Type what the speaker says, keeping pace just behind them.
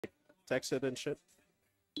to exit and shit.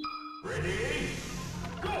 Ready,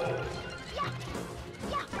 go!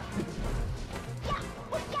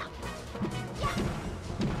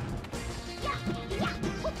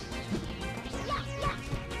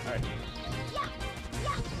 Alright.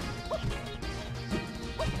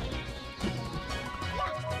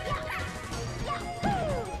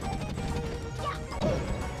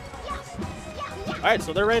 Alright,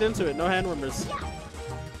 so they're right into it. No hand warmers.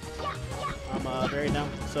 I'm very down.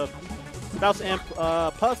 So, Faust Amp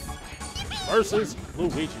Puff versus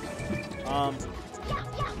Luigi.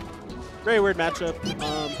 Very weird matchup.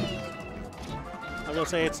 I'm gonna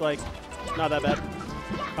say it's like not that bad.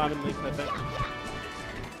 Commonly, I think.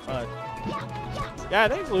 Yeah, I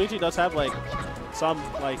think Luigi does have like some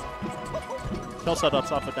like kill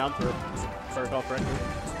setups off of down throw for golf record.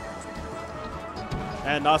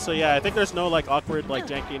 And also, yeah, I think there's no like awkward like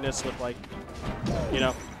jankiness with like, you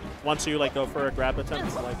know, once you like go for a grab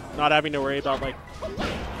attempt, like not having to worry about like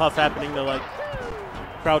Puff happening to like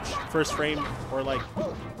crouch first frame or like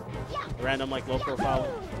random like low profile.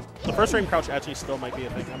 The first frame crouch actually still might be a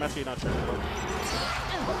thing. I'm actually not sure.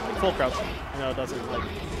 Like full crouch, you know, it doesn't like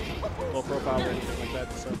low profile or anything like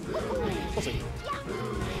that. So we'll see.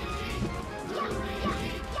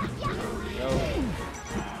 Yo.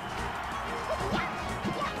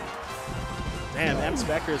 Damn, M's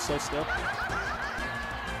backer is so still.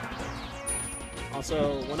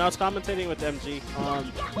 Also, when I was commentating with MG,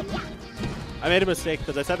 I made a mistake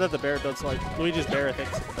because I said that the bear does like Luigi's bear. I think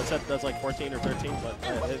I said does like 14 or 13, but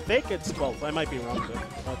I think it's 12. I might be wrong though.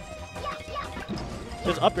 But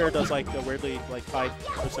his up air does like a weirdly like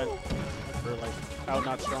 5% for like how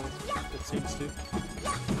not strong it seems to.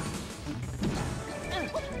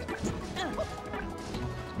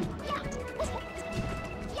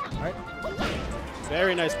 All right,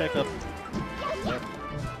 very nice pickup. Yeah.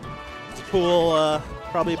 It's cool.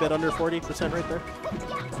 Probably a bit under 40% right there.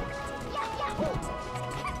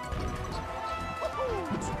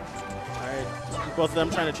 Both of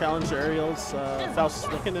them trying to challenge the aerials.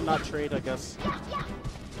 Faust looking to not trade, I guess.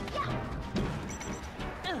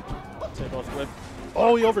 They both whip.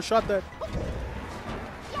 Oh, he overshot that.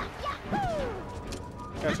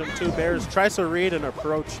 Got some two bears. Tries to read and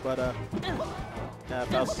approach, but yeah,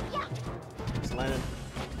 Faust is landing.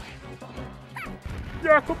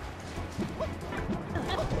 Jakob.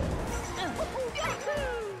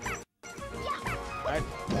 Alright.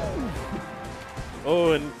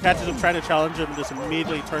 Oh, and catches him trying to challenge him and just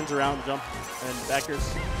immediately turns around, jumps and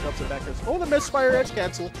jumps and backers. Oh, the misfire edge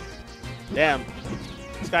cancel. Damn.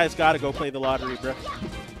 This guy's got to go play the lottery, bro.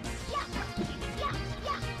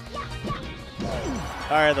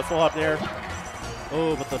 All right, the full hop there.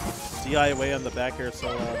 Oh, but the DI away on the back here,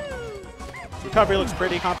 so recovery looks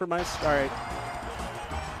pretty compromised. All right.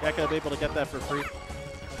 Not going to be able to get that for free.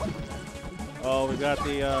 Oh, we got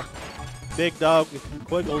the big dog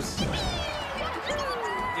Quiggles.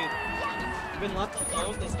 Been left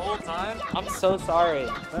alone this whole time. I'm so sorry.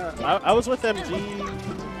 I was with MG.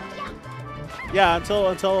 Yeah,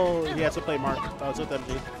 until he has to play Mark. I was with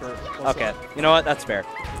MG for. Okay, you know what? That's fair.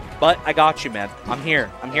 But I got you, man. I'm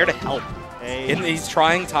here. I'm here to help. Hey. In these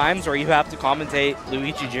trying times where you have to commentate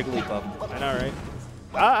Luigi Jigglypuff. I know, right?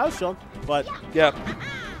 I was chilling, but yeah.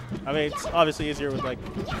 I mean, it's obviously easier with like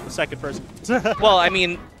the second person. Well, I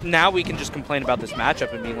mean, now we can just complain about this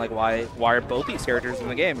matchup and being like, why are both these characters in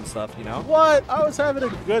the game and stuff, you know? What? I was having a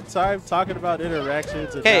good time talking about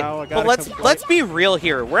interactions, and now I gotta but let's be real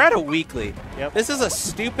here. We're at a weekly. Yep. This is a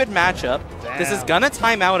stupid matchup. Damn. This is gonna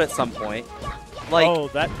time out at some point. Like, oh,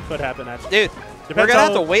 that could happen actually. Dude, we're gonna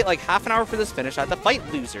have to wait like half an hour for this finish. I have to fight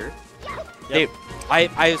loser. Yep. Dude,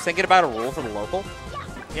 I was thinking about a rule for the local.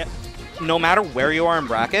 Yep. No matter where you are in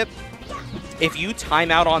bracket, if you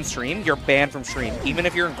time out on stream, you're banned from stream, even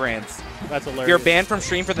if you're in Grands. That's hilarious. You're banned from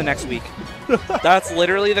stream for the next week. That's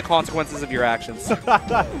literally the consequences of your actions.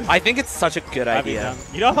 I think it's such a good idea.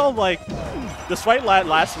 You know how, like, despite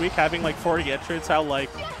last week having, like, 40 entrants,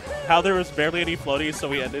 how there was barely any floaties, so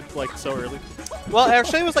we ended, like, so early? Well,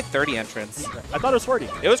 actually, it was like 30 entrants. I thought it was 40.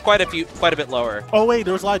 It was quite a bit lower. Oh, wait,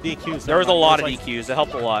 there was a lot of DQs. There was a lot of DQs. It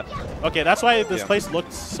helped a lot. Okay, that's why this place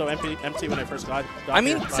looked so empty when I first got I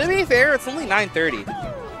mean, to be fair, it's only 9:30.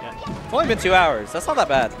 Yeah. It's only been 2 hours. That's not that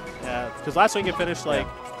bad. Yeah, because last week it finished, like,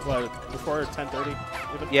 what, before 10:30?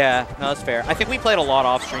 Yeah, no, that's fair. I think we played a lot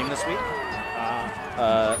off stream this week.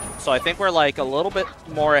 So I think we're like a little bit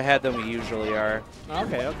more ahead than we usually are.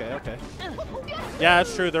 Okay. Yeah,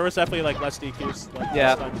 that's true. There was definitely like less DQs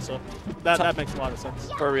last time, so that makes a lot of sense.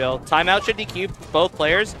 For real. Timeout should DQ both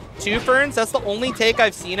players. 2 Ferns, that's the only take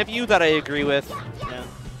I've seen of you that I agree with. Yeah.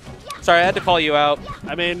 Sorry, I had to call you out.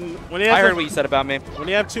 I mean, when you have I heard what you said about me. when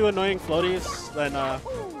you have two annoying floaties, then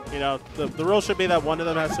you know the rule should be that one of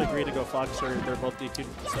them has to agree to go Fox, or they're both DQ'd.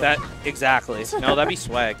 So. That exactly. No, that'd be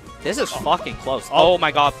swag. This is fucking close. All- Oh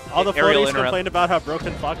my god. All the Aerial floaties interrupt. complain about how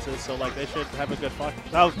broken Fox is, so like they should have a good Fox.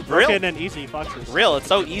 No, broken and easy Foxes. Real, it's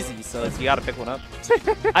so easy, so you gotta pick one up.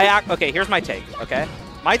 Okay, here's my take, okay?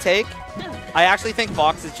 My take, I actually think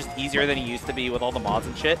Fox is just easier than he used to be with all the mods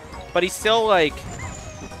and shit, but he's still like,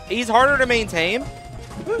 he's harder to maintain.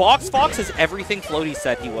 Fox is everything Floaty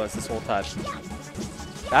said he was this whole time.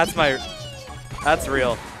 That's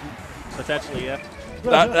real. Potentially, yeah.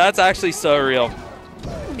 That's actually so real.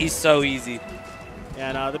 He's so easy.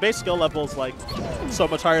 And the base skill level is like so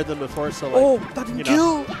much higher than before, so like, that you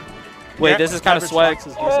know. Wait, this is kind of swag. Fox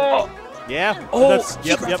is decent. Yeah. Oh, That's, he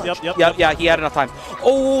yep, crouch yep, yep. Yep, yeah, he had enough time.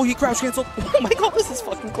 Oh, he crouch canceled. Oh my god, this is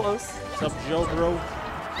fucking close. What's up, Joe, bro?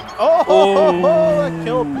 Oh, that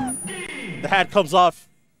killed. The hat comes off.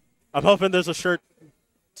 I'm hoping there's a shirt.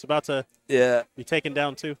 It's about to be taken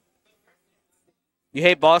down, too. You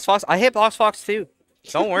hate Box Fox? I hate Box Fox, too.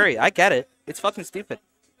 Don't worry, I get it. It's fucking stupid.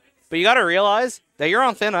 But you gotta realize that you're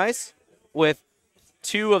on thin ice with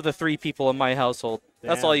 2 of the 3 people in my household.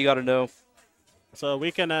 That's Damn. all you gotta know. So a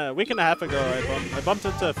week and a half ago, I bumped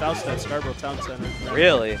into Faust at Scarborough Town Center.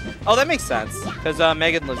 Really? Oh, that makes sense. Because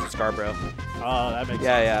Megan lives in Scarborough. Oh, that makes sense.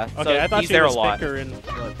 Yeah. Okay, So I thought he's she there was a lot. thicker in.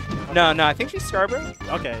 What? No, I think she's Scarborough.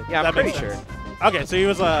 Okay. Yeah, I'm that pretty makes sure. sense. Okay, so he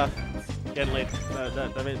was getting late.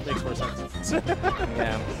 That makes more sense.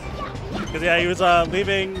 Yeah. Because yeah, he was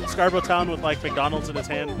leaving Scarborough Town with like McDonald's in his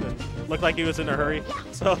hand and looked like he was in a hurry.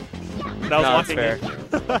 So that was walking fair.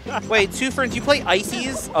 Wait, 2 friends. You play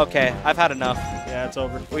Ices? Okay, I've had enough. Yeah, it's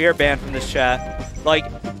over. We are banned from this chat. Like,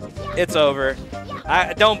 it's over.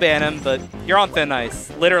 Don't ban him, but you're on thin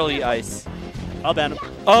ice. Literally ice. I'll ban him.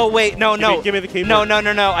 Oh, wait, no. Give me the keyboard.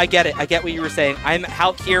 No. I get it. I get what you were saying. I'm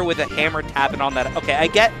out here with a hammer tapping on that. Okay, I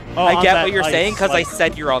get on what that you're ice, saying because like- I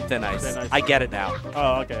said you're on thin ice. Thin ice. I get it now.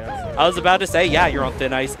 Oh, okay. I was about to say, yeah, you're on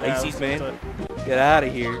thin ice. Yeah, Ices, man. so- Get out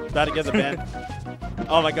of here. About to get the ban.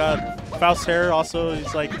 Oh my god. Faust's hair also,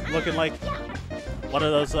 he's like looking like one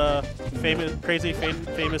of those famous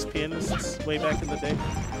pianists way back in the day.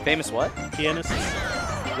 Famous what? Pianists.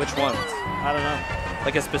 Which ones? I don't know.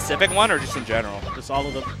 Like a specific one or just in general? Just all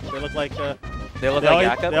of them. They look like They look they like always,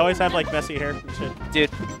 Jakob? They always have like messy hair and shit. Dude,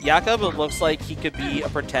 Jakob looks like he could be a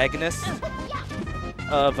protagonist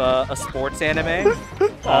of a sports anime.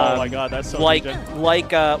 Oh my god, that's so legit.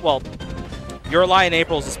 Well, Your Lie in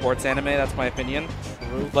April is a sports anime, that's my opinion.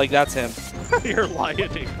 True. Like, that's him. You're lying.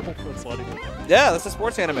 That's funny. Yeah, that's a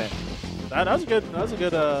sports anime. That was good. That was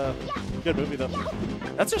a good movie though.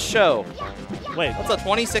 That's a show. Wait. That's a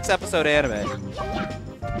 26 episode anime.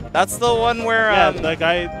 That's the one where Yeah, the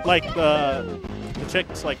guy like the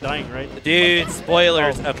chick's like dying, right? dude,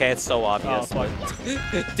 spoilers. Oh. Okay, it's so Oh obvious.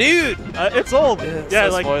 fuck. Dude, It's old. Yeah,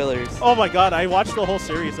 so like spoilers. oh my god, I watched the whole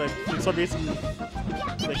series. Like for some reason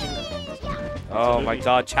thinking. Oh my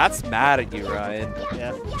god, chat's mad at you, Ryan.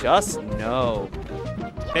 Yeah. Just no.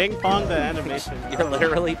 Ping pong the animation. You're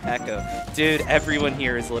literally Pekko. Dude, everyone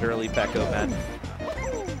here is literally Pekko, man.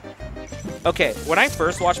 Okay, when I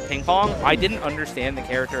first watched Ping Pong, I didn't understand the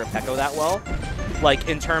character of Pekko that well. Like,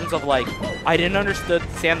 in terms of, like, I didn't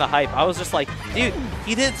understand the hype. I was just like, dude,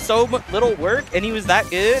 he did so little work, and he was that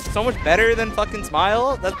good, so much better than fucking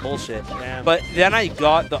Smile? That's bullshit. Damn. But then I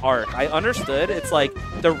got the arc. I understood. It's like,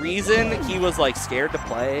 the reason he was, like, scared to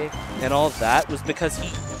play and all of that was because he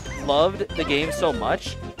loved the game so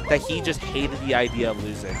much that he just hated the idea of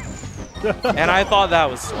losing. And I thought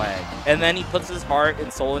that was swag. And then he puts his heart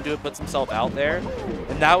and soul into it, puts himself out there,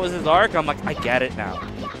 and that was his arc. I'm like, I get it now.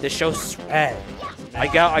 This show's swag. I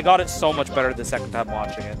got it so much better the second time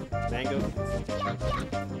watching it. Mango.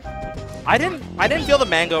 I didn't feel the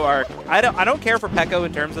Mango arc. I don't care for Pekko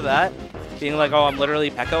in terms of that. Being like, oh, I'm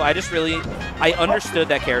literally Pekko. I understood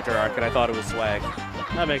that character arc and I thought it was swag.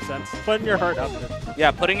 That makes sense. Putting your heart out there.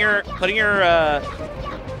 Yeah, putting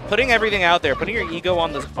everything out there, putting your ego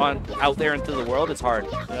out there into the world, it's hard.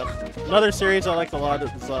 Yep. Another series I like a lot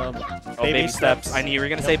is Baby Steps. I knew you were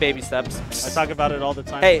gonna say Baby Steps. I talk about it all the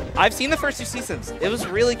time. Hey, I've seen the first 2 seasons. It was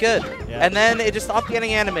really good. Yeah. And then it just stopped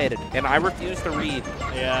getting animated, and I refused to read.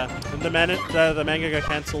 Yeah, and the manga got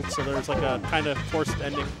canceled, so there's like a kind of forced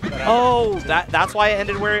ending. That Oh, that's why it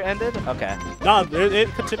ended where it ended? Okay. no, it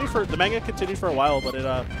continued the manga continued for a while, but it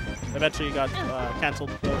eventually got canceled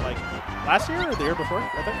like last year or the year before,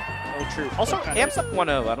 I think. Oh, true. Also, Amps Up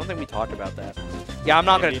 1-0. I don't think we talked about that. Yeah, I'm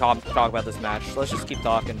not going to talk about this match. So let's just keep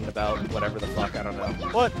talking about whatever the fuck. I don't know.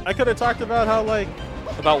 What? I could have talked about how like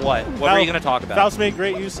About what? What were you going to talk about? Faust made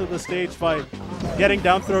great use of the stage fight. getting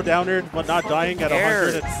down throw downer but not dying at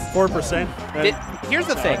 104%. Here's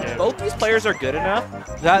the thing. Okay. Both these players are good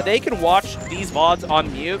enough that they can watch these VODs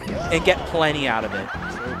on mute and get plenty out of it.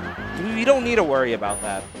 You don't need to worry about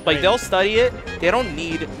that. Like, they'll study it. They don't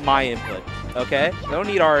need my input, okay? They don't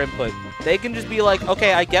need our input. They can just be like,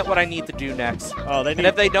 okay, I get what I need to do next. Oh, they need, and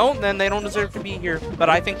if they don't, then they don't deserve to be here.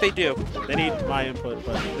 But I think they do. They need my input,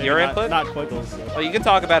 but your input? Not Quiggles. So. Oh, you can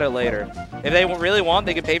talk about it later. If they really want,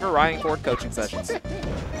 they can pay for Ryan Ford coaching sessions.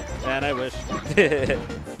 Man, I wish.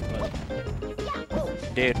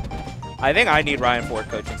 Dude, I think I need Ryan Ford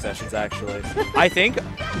coaching sessions, actually. I think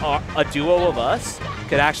a duo of us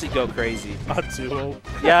could actually go crazy. A duo?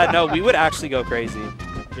 Yeah, no, we would actually go crazy.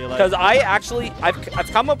 Because I've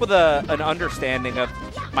come up with an understanding of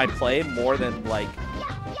my play more than, like,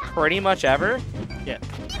 pretty much ever. Yeah.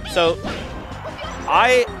 So,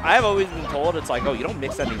 I've always been told it's like, oh, you don't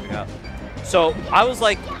mix anything up. So, I was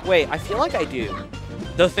like, wait, I feel like I do.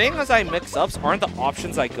 The things I mix ups aren't the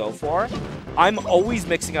options I go for. I'm always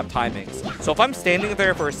mixing up timings. So if I'm standing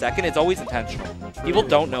there for a second, it's always intentional. People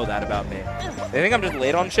don't know that about me. They think I'm just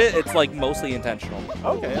late on shit. It's like mostly intentional.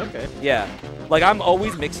 Okay, okay. Yeah. Like I'm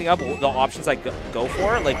always mixing up the options I go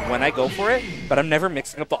for, like when I go for it, but I'm never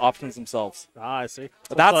mixing up the options themselves. Ah, I see.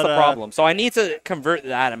 But that's the problem. So I need to convert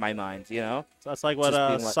that in my mind, you know? So that's like what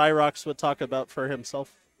Cyrox would talk about for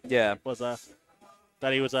himself. Yeah. Was that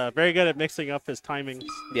he was very good at mixing up his timings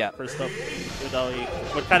for stuff. Even though he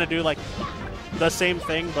would kind of do like the same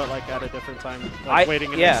thing, but like at a different time. Like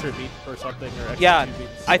waiting an extra beat or something. Or extra few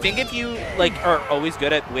beats. I think if you like are always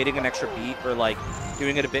good at waiting an extra beat or like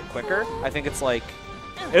doing it a bit quicker, I think it's like,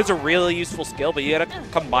 it's a really useful skill, but you gotta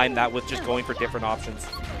combine that with just going for different options.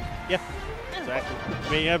 Yeah. Exactly.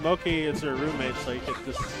 I mean, yeah, Moki is her roommate, so you could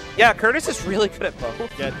just... Yeah, Curtis is really good at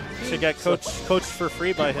both. Should get coached for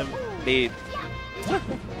free by him. Indeed.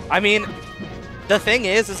 I mean, the thing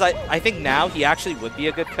is I think now he actually would be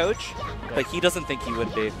a good coach, but he doesn't think he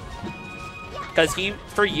would be. Because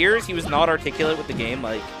for years, he was not articulate with the game,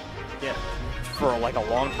 like, for like a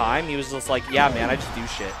long time. He was just like, yeah, man, I just do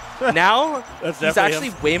shit. Now, he's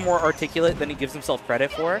actually way more articulate than he gives himself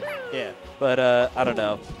credit for. Yeah. But, I don't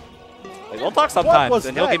know. Like, we'll talk sometimes,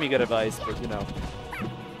 and he'll give me good advice, but, you know.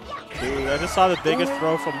 Dude, I just saw the biggest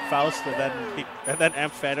throw from Faust, and then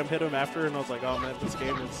Amp Phantom hit him after, and I was like, oh man, this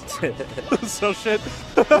game is so shit.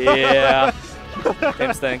 Yeah.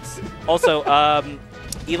 Game stinks. Also,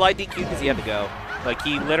 Eli DQ'd because he had to go. Like,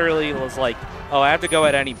 he literally was like, oh, I have to go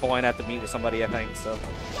at any point. I have to meet with somebody, I think, so.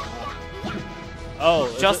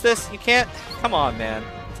 Oh, Justice, you can't. Come on, man.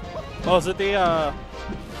 Oh, is it the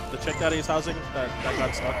chick that he's housing that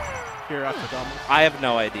got stuck here after Dom? I have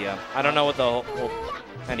no idea. I don't know what the whole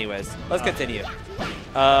anyways, let's continue.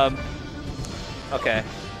 Okay.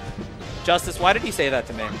 Justice, why did you say that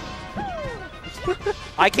to me?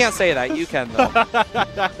 I can't say that. You can, though.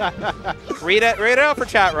 Read it out for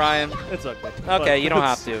chat, Ryan. It's okay. Okay, you don't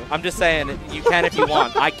have to. I'm just saying you can if you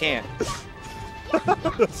want. I can't.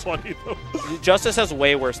 That's funny, though. Justice has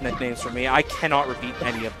way worse nicknames for me. I cannot repeat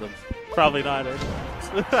any of them. Probably not.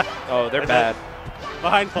 Oh, they're bad.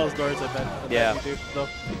 Behind closed doors, I bet. I bet you do. No,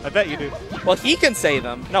 I bet you do. Well, he can say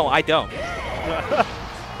them. No, I don't.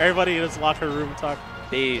 Everybody in his locker room talk.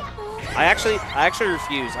 Dude, I actually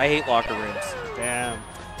refuse. I hate locker rooms. Damn.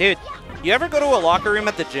 Dude, you ever go to a locker room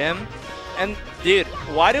at the gym? And, dude,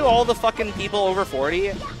 why do all the fucking people over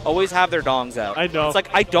 40 always have their dongs out? I know. It's like,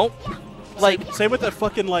 I don't, like... Same with that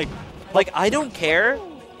fucking, like... Like, I don't care,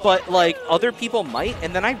 but, like, other people might.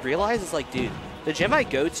 And then I realize, it's like, dude, the gym I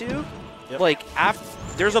go to... Like,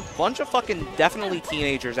 there's a bunch of fucking definitely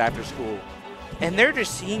teenagers after school, and they're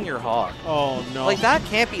just seeing your hog. Oh, no. Like, that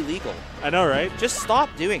can't be legal. I know, right? Just stop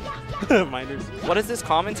doing it. Minors. What is this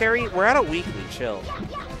commentary? We're at a weekly. Chill.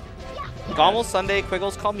 Gommel Sunday,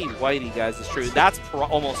 Quiggles call me Whitey, guys. It's true. That's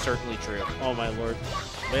almost certainly true. Oh, my lord.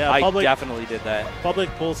 But yeah, I definitely did that. Public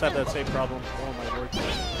pools have that same problem. Oh, my lord.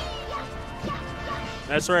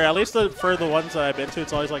 I swear, at least for the ones that I've been to,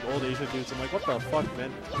 it's always like old Asian dudes. I'm like, what the fuck,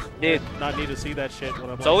 man? Dude. Not need to see that shit when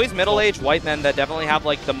I'm It's always middle-aged white men that definitely have,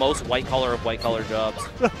 like, the most white-collar of white-collar jobs.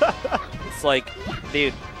 It's like,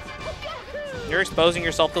 dude, you're exposing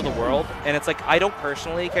yourself to the world, and it's like, I don't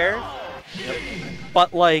personally care.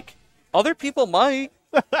 But, like, other people might.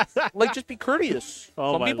 Like, just be courteous.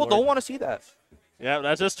 Oh, some people don't want to see that. Yeah,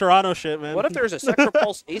 that's just Toronto shit, man. What if there's a Sex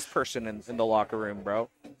Repulse ace person in the locker room, bro?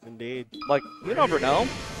 Indeed. Like, you never know.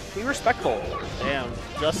 Be respectful. Damn.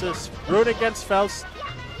 Justice rooting against Faust.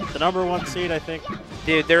 The #1 seed, I think.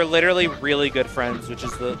 Dude, they're literally really good friends, which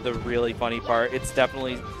is the really funny part. It's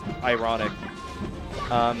definitely ironic.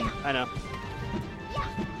 I know.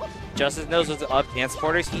 Justice knows what's up, and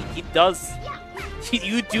supporters, he does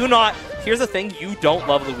You do not. Here's the thing. You don't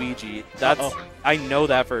love Luigi. That's. I know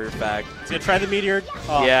that for a fact. He's gonna try the meteor.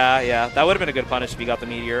 Oh. Yeah. That would have been a good punish if he got the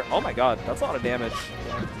meteor. Oh my god, that's a lot of damage.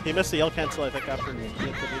 Yeah. He missed the yell cancel, I think, after he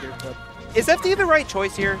hit the meteor. But Is FD the right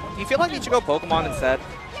choice here? Do you feel like he should go Pokemon instead?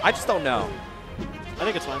 I just don't know. I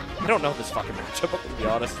think it's fine. I don't know this fucking matchup, to be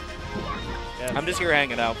honest. Yeah. I'm just here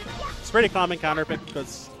hanging out. It's pretty common counter pick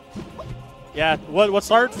because, yeah, what's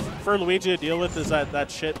hard for Luigi to deal with is that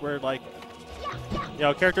shit where, like, you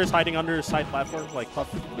know, characters hiding under side platform, like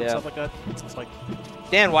Puff and stuff like that. It's like,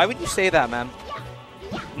 Dan, why would you say that, man?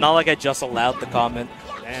 Not like I just allowed the comment.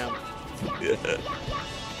 damn.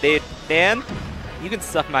 Dude, Dan, you can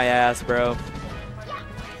suck my ass, bro.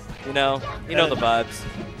 You know the vibes.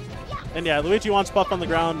 And yeah, Luigi wants Puff on the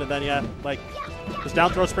ground, and then yeah, like his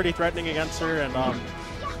down throw's pretty threatening against her, and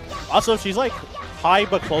also she's like high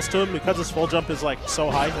but close to him because his full jump is like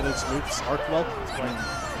so high and his moves arc well. Like,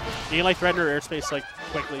 you can like threaten her airspace like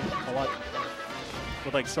quickly a lot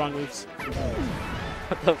with like strong moves.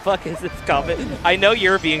 What the fuck is this comment? I know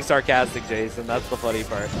you're being sarcastic, Jason. That's the funny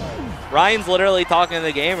part. Ryan's literally talking in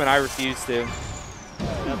the game, and I refuse to.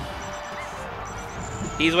 Yep.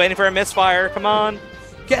 He's waiting for a misfire. Come on.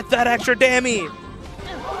 Get that extra dammy.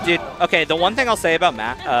 Dude, okay, the one thing I'll say about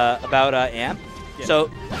AMP, so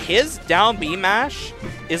his down B mash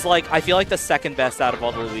is like, I feel like the second best out of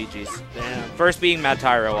all the Luigis. Damn. First being Mad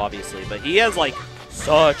Tyro, obviously, but he has like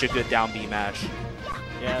such a good down B mash.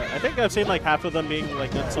 Yeah, I think I've seen like half of them being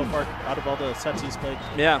like good so far out of all the sets he's played.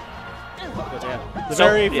 Yeah. But yeah, the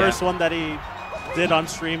very first one that he did on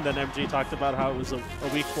stream, that MG talked about how it was a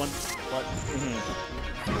weak one. But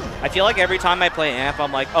I feel like every time I play AMP,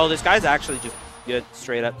 I'm like, oh, this guy's actually just good,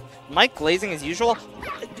 straight up. Mike glazing as usual?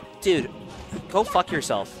 Dude, go fuck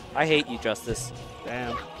yourself. I hate you, Justice.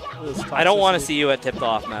 damn. I don't want to see you at tipped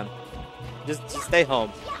off, man. Just stay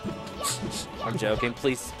home. I'm joking.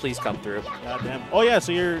 Please come through. God damn. Oh yeah,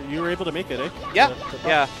 so you were able to make it, eh? Yeah,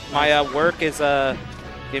 yeah. My work is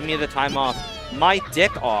giving me the time off. My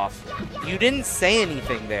dick off. You didn't say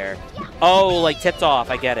anything there. Oh, like tipped off.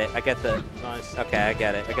 I get it. I get the. Nice. Okay, I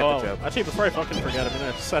get it. I get the joke. Actually, before I fucking forget, I'm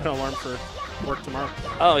gonna set an alarm for work tomorrow.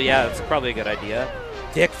 Oh yeah, that's probably a good idea.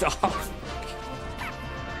 Dicked off.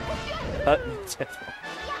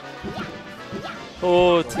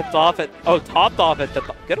 Oh, tipped off at. Oh, topped off at the.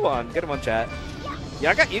 Good one, chat.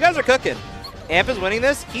 Yeah, you guys are cooking. AMP is winning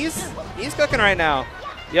this. He's cooking right now.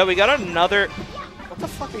 Yo, we got another. What the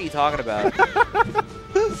fuck are you talking about?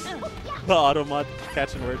 The auto mod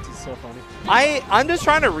catching words is so funny. I'm just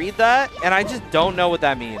trying to read that, and I just don't know what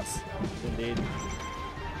that means. Indeed.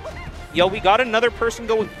 Yo, we got another person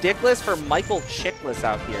going dickless for Michael Chickless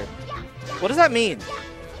out here. What does that mean?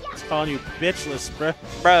 It's calling you bitchless, bruh.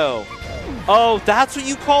 Bro. Oh, that's what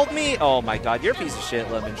you called me? Oh my god, you're a piece of shit,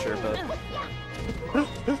 Lemon Sherpa.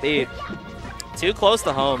 Dude, too close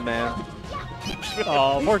to home, man.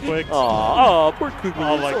 Oh, poor Quick. Oh, poor Quick.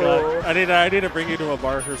 Oh my god. I need to bring you to a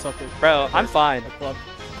bar or something. Bro, I'm fine. A club.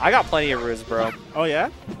 I got plenty of roos, bro. Oh yeah?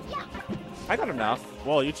 I got enough.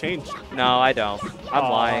 Well, you changed. No, I don't.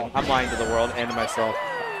 I'm lying. I'm lying to the world and to myself.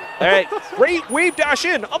 All right, great wave dash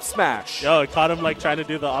in, up smash. Yo, it caught him like trying to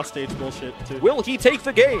do the offstage bullshit too. Will he take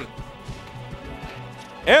the game?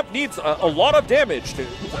 AMP needs a lot of damage to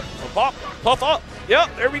pop, puff up. Yeah,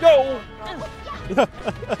 there we go.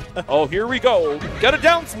 Oh, here we go. Get a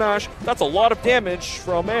down smash. That's a lot of damage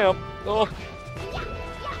from AMP. Oh,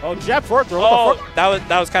 jab forward throw. Oh,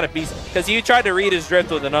 that was kind of beast. Because you tried to read his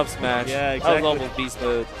drift with an up smash. Yeah, exactly. That was almost beast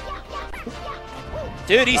mode.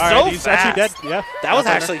 Dude, he's he's fast. actually dead. Yeah. That was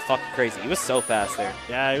actually fucking crazy. He was so fast there.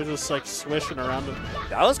 Yeah, he was just like swishing around him.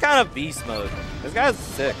 That was kind of beast mode. This guy's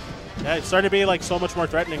sick. Yeah, it started to be like so much more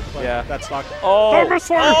threatening. But yeah. That's not.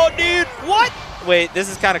 Oh, dude, what? Wait, this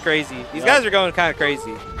is kind of crazy. These guys are going kind of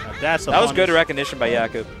crazy. That was good recognition by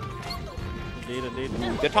Jakub. Indeed.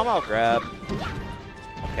 Good tomahawk grab.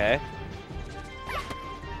 Okay.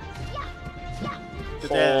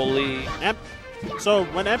 Holy. AMP. So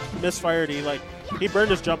when AMP misfired, he burned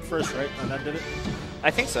his jump first, right? And then did it? I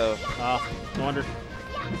think so. No wonder.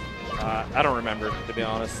 I don't remember, to be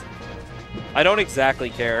honest. I don't exactly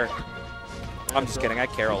care. I'm just kidding. I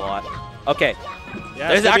care a lot. Okay.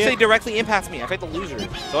 Yeah, this actually directly impacts me. I fight the loser,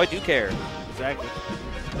 so I do care. Exactly.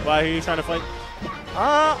 Why are you trying to fight?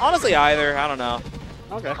 Honestly, either. I don't know.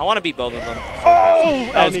 Okay. I want to beat both of them.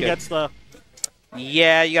 Oh! And he good. gets the...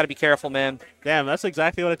 Yeah, you got to be careful, man. Damn, that's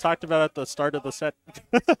exactly what I talked about at the start of the set.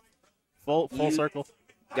 Full circle.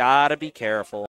 Gotta be careful.